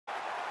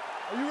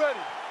Are you ready?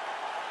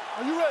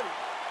 Are you ready?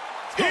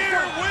 Here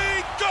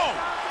we go!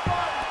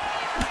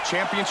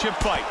 Championship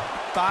fight.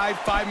 5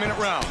 5-minute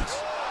rounds.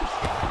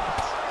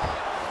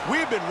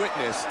 We've been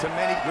witness to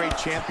many great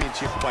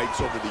championship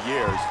fights over the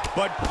years,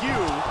 but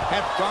few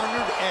have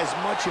garnered as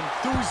much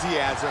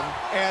enthusiasm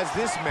as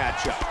this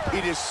matchup.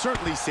 It is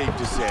certainly safe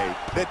to say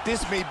that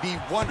this may be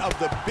one of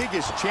the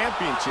biggest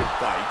championship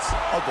fights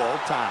of all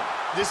time.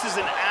 This is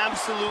an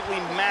absolutely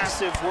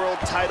massive world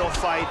title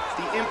fight.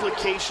 The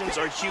implications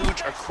are huge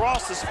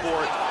across the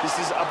sport. This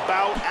is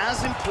about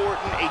as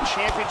important a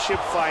championship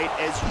fight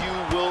as you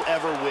will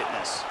ever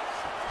witness.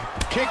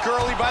 Kick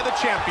early by the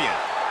champion.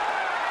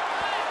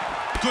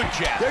 Good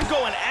jab. They're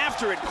going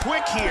after it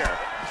quick here.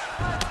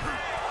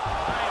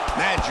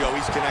 Man, Joe,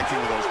 he's connecting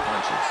with those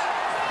punches.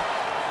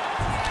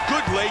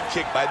 Good leg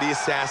kick by the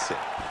assassin.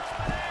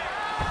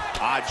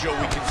 Joe,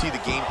 we can see the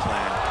game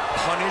plan.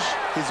 Punish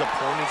his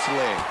opponent's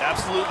leg.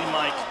 Absolutely,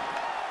 Mike.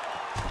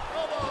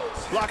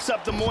 Locks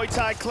up the Muay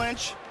Thai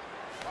clinch.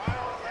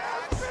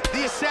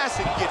 The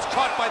assassin gets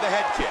caught by the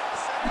head kick.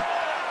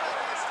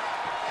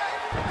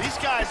 These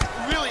guys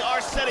really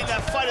are setting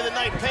that fight of the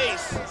night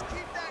pace.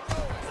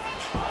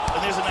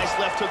 And there's a nice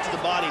left hook to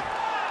the body.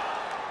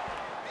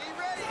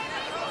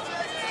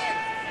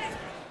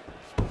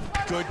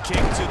 Good kick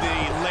to the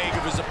leg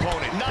of his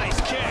opponent. Nice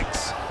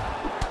kicks.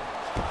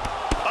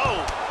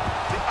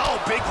 Oh,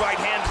 big right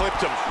hand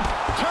clipped him.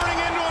 Turning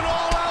into an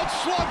all-out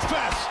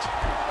slugfest.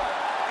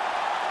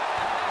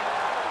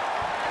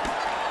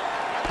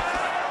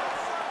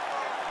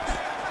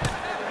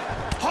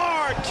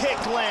 Hard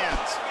kick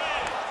lands.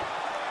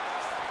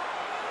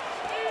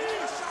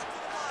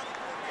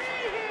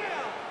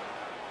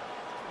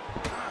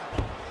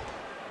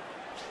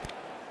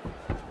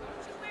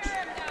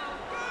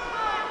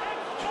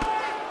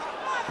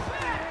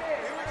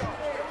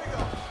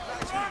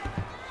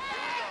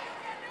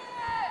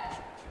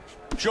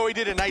 Joey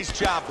did a nice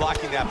job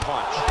blocking that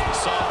punch.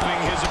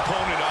 Softening his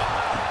opponent up.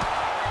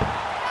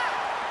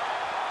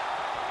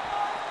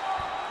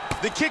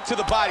 The kick to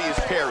the body is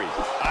parried.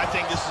 I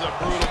think this is a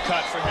brutal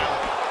cut for him.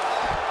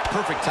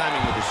 Perfect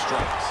timing with his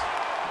strikes.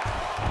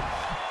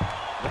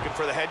 Looking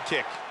for the head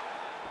kick.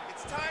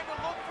 It's time to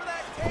look for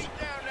that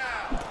takedown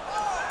now.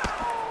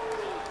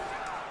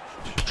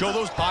 Joe,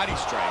 those body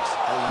strikes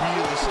are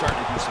really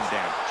starting to do some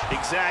damage.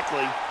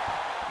 Exactly.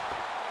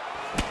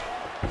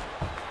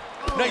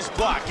 Nice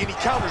block, and he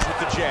counters with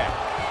the jab.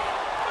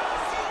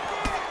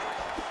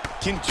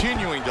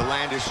 Continuing to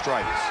land his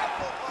strikes.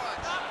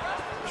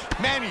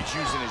 Manny's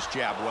using his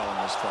jab well in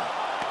this fight.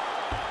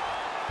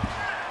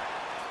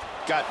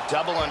 Got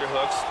double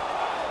underhooks.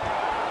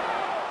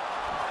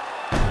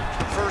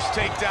 First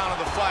takedown of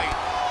the fight.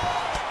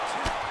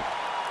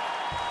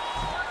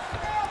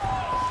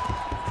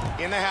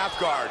 In the half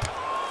guard.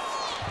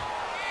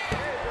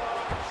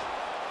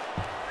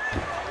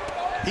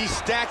 He's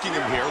stacking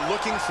him here,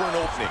 looking for an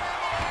opening.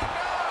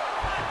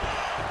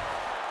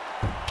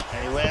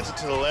 And he lands it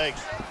to the leg.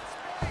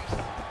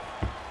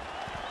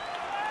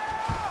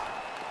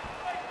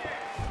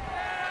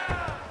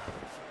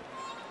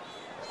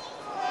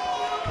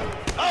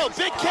 Oh,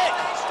 big kick!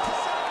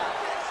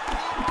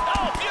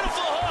 Oh,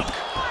 beautiful hook!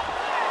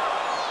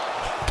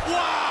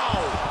 Wow!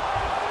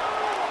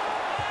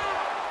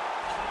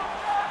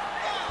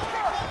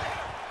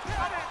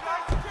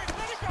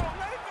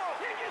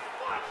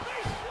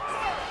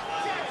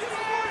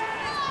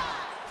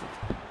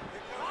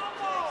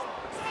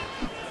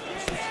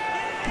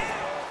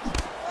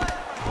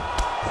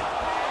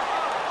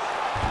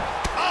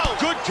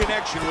 Good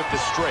connection with the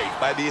straight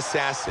by the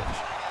assassin.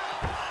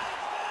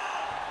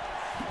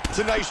 It's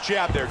a nice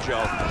jab there,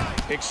 Joe.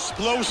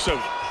 Explosive.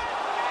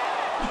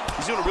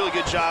 He's doing a really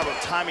good job of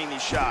timing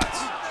these shots.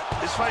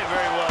 This fight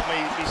very well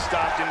may be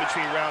stopped in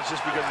between rounds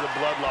just because of the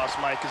blood loss,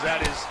 Mike, because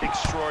that is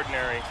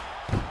extraordinary.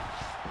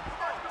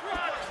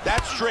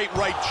 That straight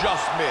right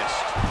just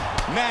missed.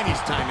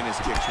 Manny's timing his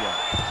kicks well.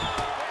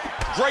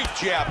 Great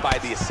jab by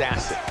the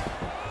assassin.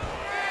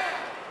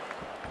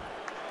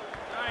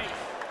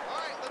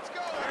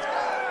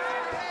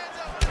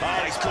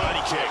 Nice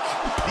body kick.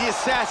 The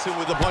assassin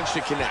with a punch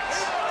that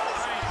connects.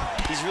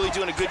 He's really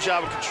doing a good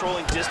job of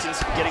controlling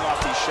distance and getting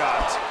off these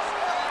shots.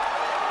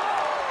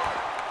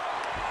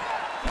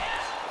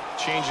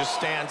 Change his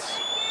stance.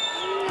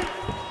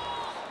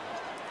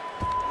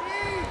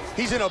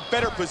 He's in a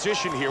better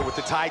position here with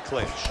the tie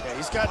clinch. Yeah,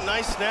 he's got a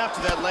nice snap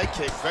to that leg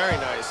kick. Very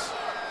nice.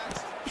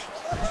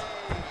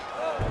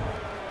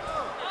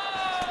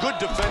 Good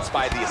defense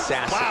by the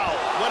assassin. Wow,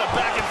 what a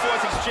back and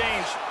forth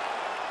exchange.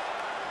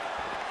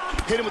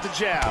 Hit him with the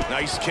jab.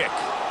 Nice kick.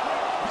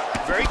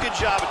 Very good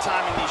job of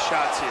timing these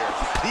shots here.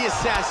 The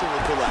assassin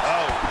with the left.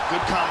 Oh,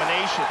 good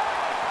combination.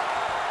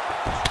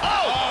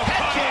 Oh,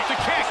 head kick. The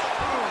kick.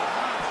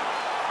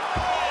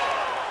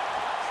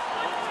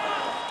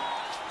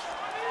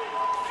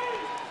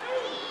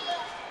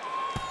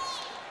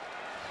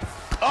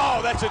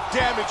 Oh, that's a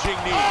damaging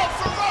knee. Oh,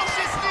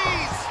 ferocious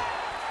knees.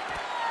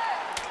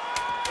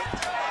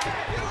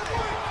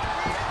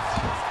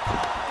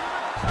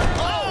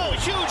 Oh,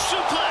 huge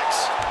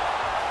suplex.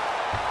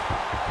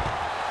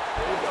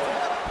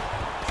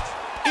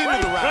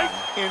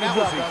 And that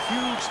was a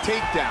huge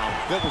takedown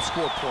that will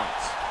score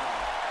points.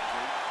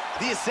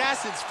 The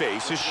Assassin's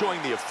face is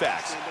showing the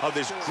effects of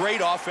this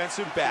great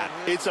offensive battle.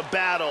 It's a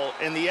battle,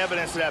 and the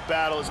evidence of that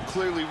battle is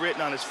clearly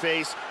written on his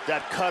face.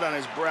 That cut on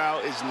his brow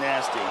is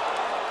nasty.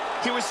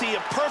 Here we see a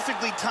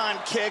perfectly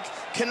timed kick,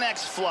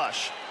 connects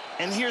flush.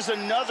 And here's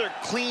another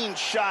clean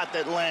shot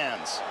that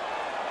lands.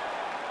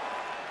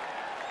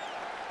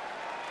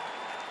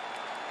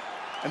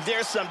 And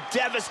there's some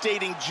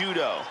devastating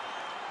judo.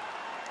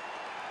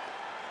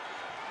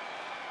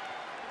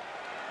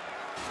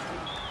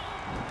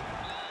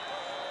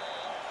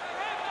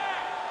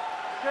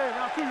 Okay,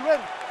 round 2, you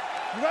ready?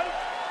 You ready?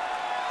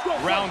 Go,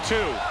 round 2.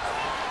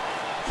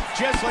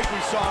 Just like we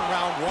saw in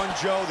round 1,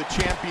 Joe, the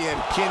champion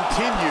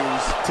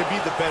continues to be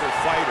the better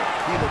fighter.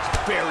 He looks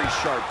very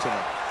sharp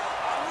tonight.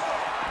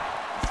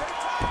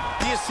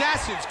 The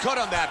Assassin's cut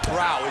on that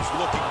brow is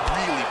looking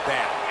really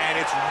bad, and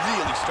it's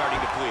really starting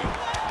to bleed.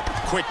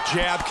 Quick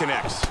jab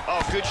connects.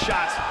 Oh, good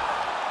shot.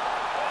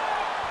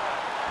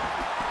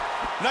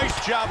 Nice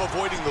job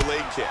avoiding the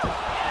leg kick.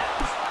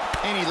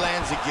 And he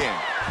lands again.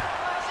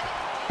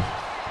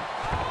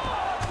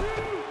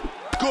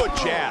 Good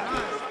jab.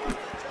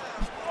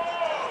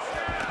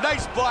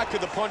 Nice block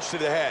of the punch to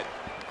the head.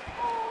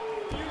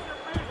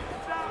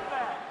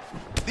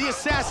 The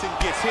Assassin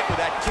gets hit with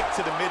that kick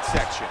to the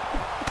midsection.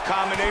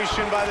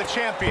 Combination by the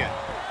champion.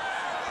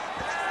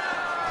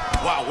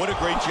 Wow, what a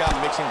great job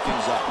mixing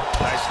things up.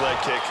 Nice leg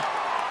kick.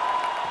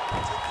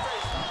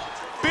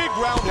 Big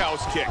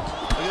roundhouse kick.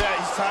 Look at that,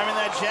 he's timing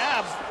that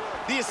jab.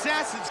 The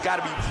Assassin's got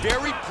to be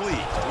very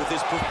pleased with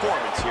his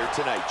performance here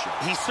tonight, Joe.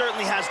 He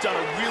certainly has done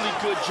a really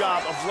good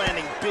job of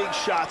landing big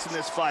shots in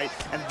this fight,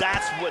 and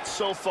that's what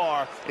so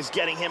far is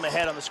getting him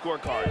ahead on the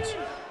scorecards.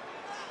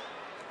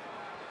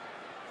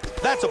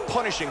 That's a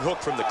punishing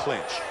hook from the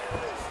clinch.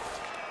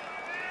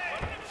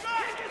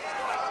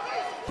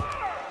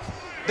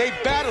 They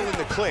battle in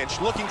the clinch,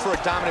 looking for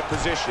a dominant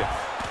position.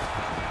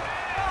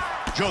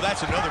 Joe,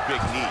 that's another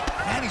big knee.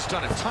 Man, he's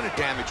done a ton of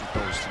damage with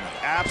those tonight.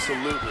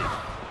 Absolutely.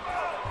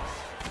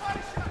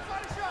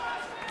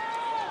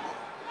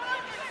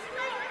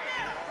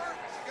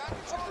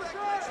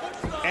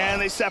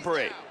 And they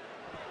separate.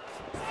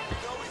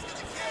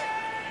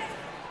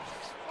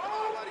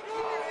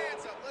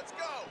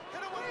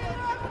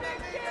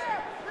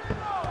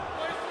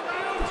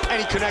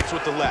 And he connects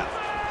with the left.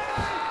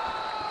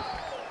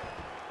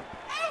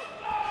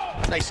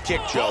 Nice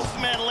kick, Joe.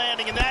 Both men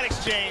landing in that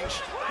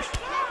exchange.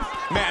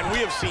 Man, we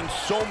have seen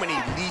so many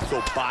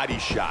lethal body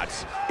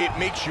shots. It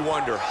makes you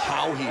wonder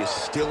how he is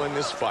still in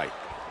this fight.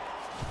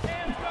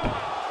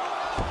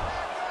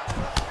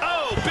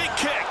 Oh, big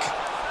kick.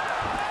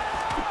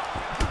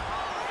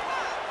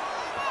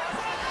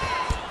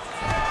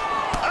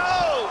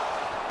 Oh!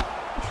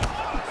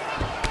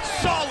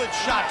 Solid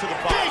shot to the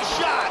body. Big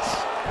shots.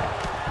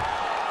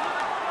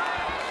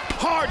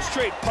 Hard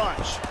straight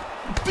punch.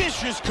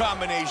 Vicious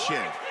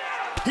combination.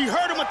 He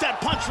hurt him with that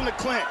punch from the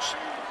clinch.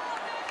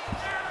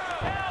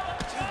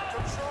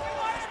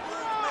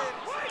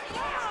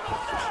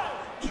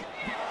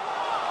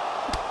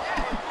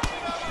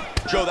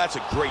 Joe, that's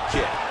a great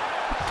kick.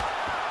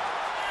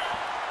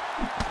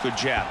 Good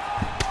jab.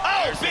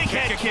 Oh, There's big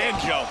head kick. Again,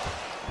 Joe.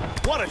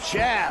 What a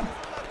jab.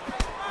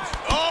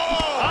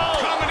 Oh,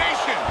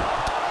 combination.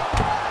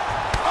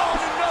 Oh,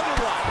 and another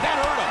one. That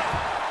hurt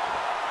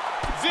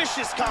him.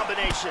 Vicious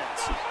combinations.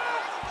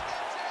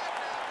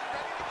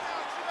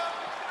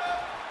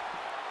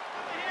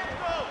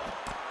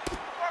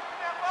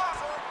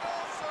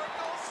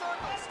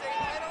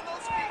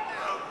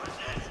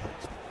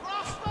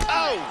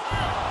 Oh!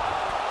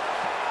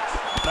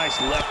 Nice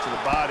left to the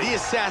body. The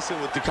Assassin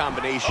with the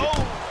combination. Oh!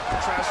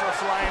 Tries for a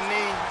flying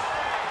knee.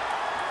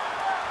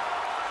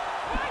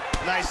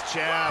 Nice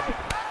jab.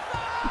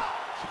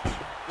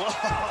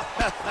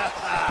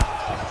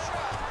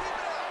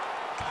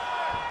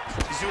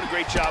 He's doing a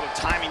great job of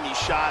timing these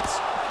shots.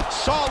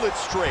 Solid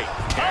straight.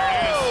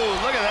 Oh,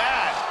 look at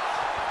that.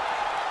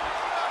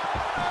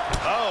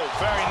 Oh,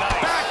 very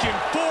nice. Back and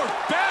forth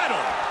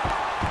battle.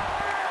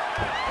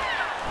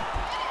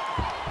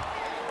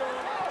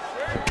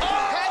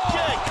 Head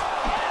kick.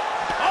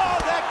 Oh,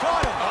 that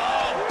caught him.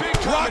 Oh, big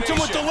Dropped him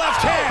with the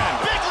left Oh, hand.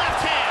 big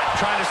left hand.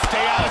 Trying to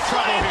stay out of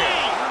trouble Flying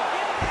here.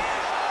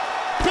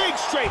 knee. Big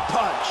straight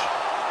punch.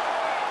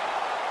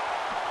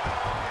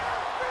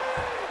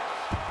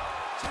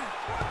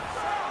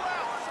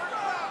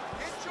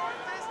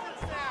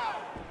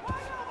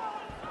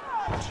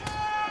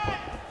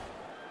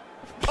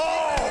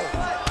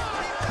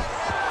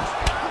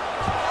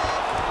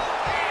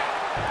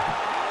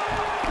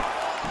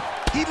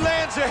 He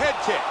lands a head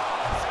kick.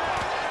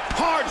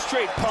 Hard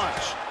straight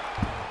punch.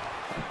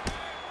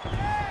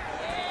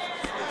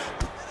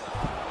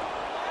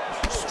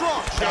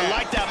 Strong I jab.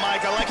 like that,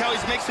 Mike. I like how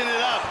he's mixing it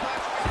up.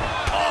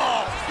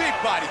 Oh, big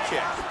body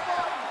kick.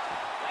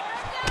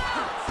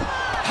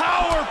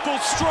 Powerful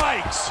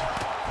strikes.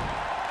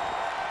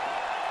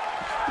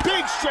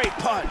 Big straight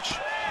punch.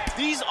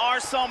 These are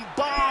some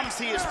bombs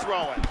he is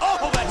throwing.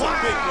 Oh, that's a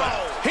big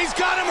left. He's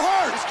got him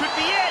hurt. This could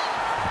be it.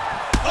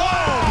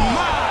 Oh,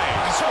 my!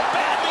 So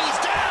badly, he's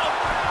down!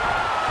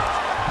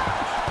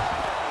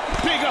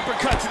 Big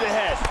uppercut to the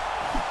head.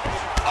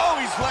 Oh,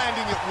 he's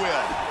landing at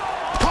will.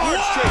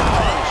 Hard straight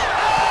punch.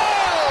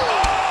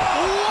 Oh!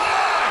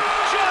 What?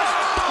 Just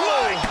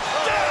like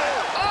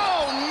that!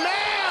 Oh,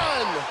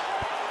 man!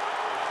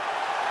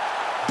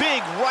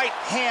 Big right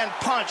hand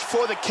punch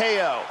for the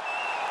KO.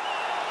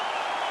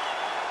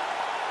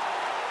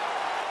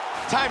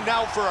 Time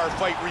now for our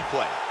fight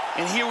replay.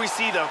 And here we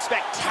see the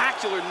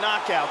spectacular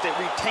knockout that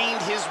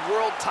retained his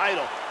world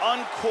title.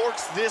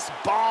 Uncorks this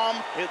bomb,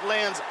 it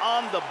lands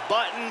on the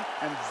button,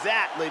 and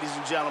that, ladies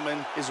and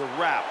gentlemen, is a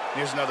wrap.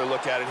 Here's another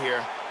look at it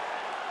here.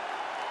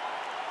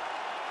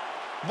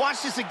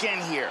 Watch this again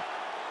here.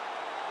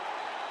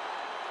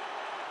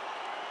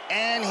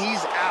 And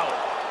he's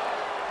out.